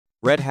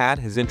Red Hat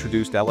has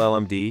introduced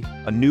llm-d,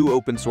 a new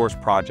open-source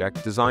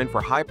project designed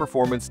for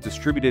high-performance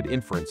distributed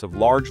inference of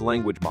large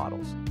language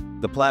models.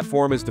 The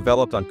platform is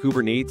developed on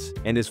Kubernetes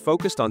and is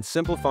focused on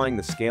simplifying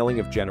the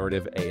scaling of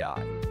generative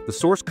AI. The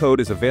source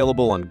code is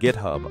available on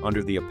GitHub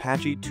under the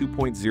Apache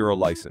 2.0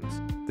 license.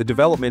 The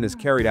development is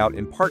carried out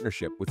in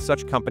partnership with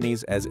such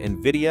companies as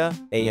Nvidia,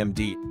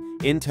 AMD,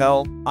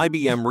 Intel,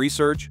 IBM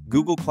Research,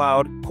 Google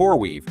Cloud,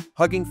 CoreWeave,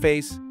 Hugging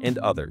Face, and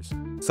others.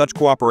 Such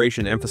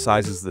cooperation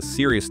emphasizes the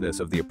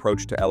seriousness of the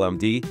approach to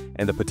llm-d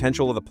and the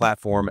potential of the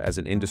platform as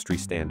an industry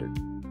standard.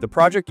 The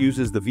project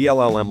uses the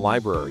vLLM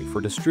library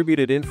for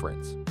distributed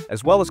inference,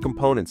 as well as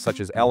components such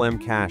as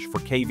LMCache for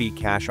KV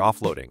cache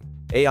offloading,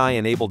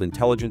 AI-enabled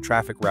intelligent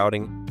traffic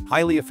routing,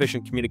 highly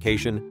efficient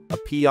communication,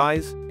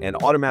 APIs, and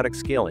automatic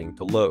scaling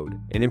to load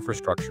and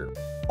infrastructure.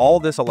 All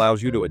this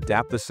allows you to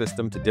adapt the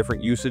system to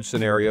different usage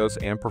scenarios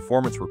and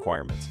performance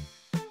requirements.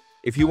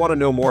 If you want to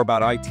know more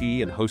about IT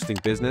and hosting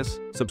business,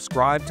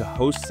 subscribe to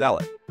Host Sell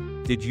It.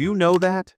 Did you know that?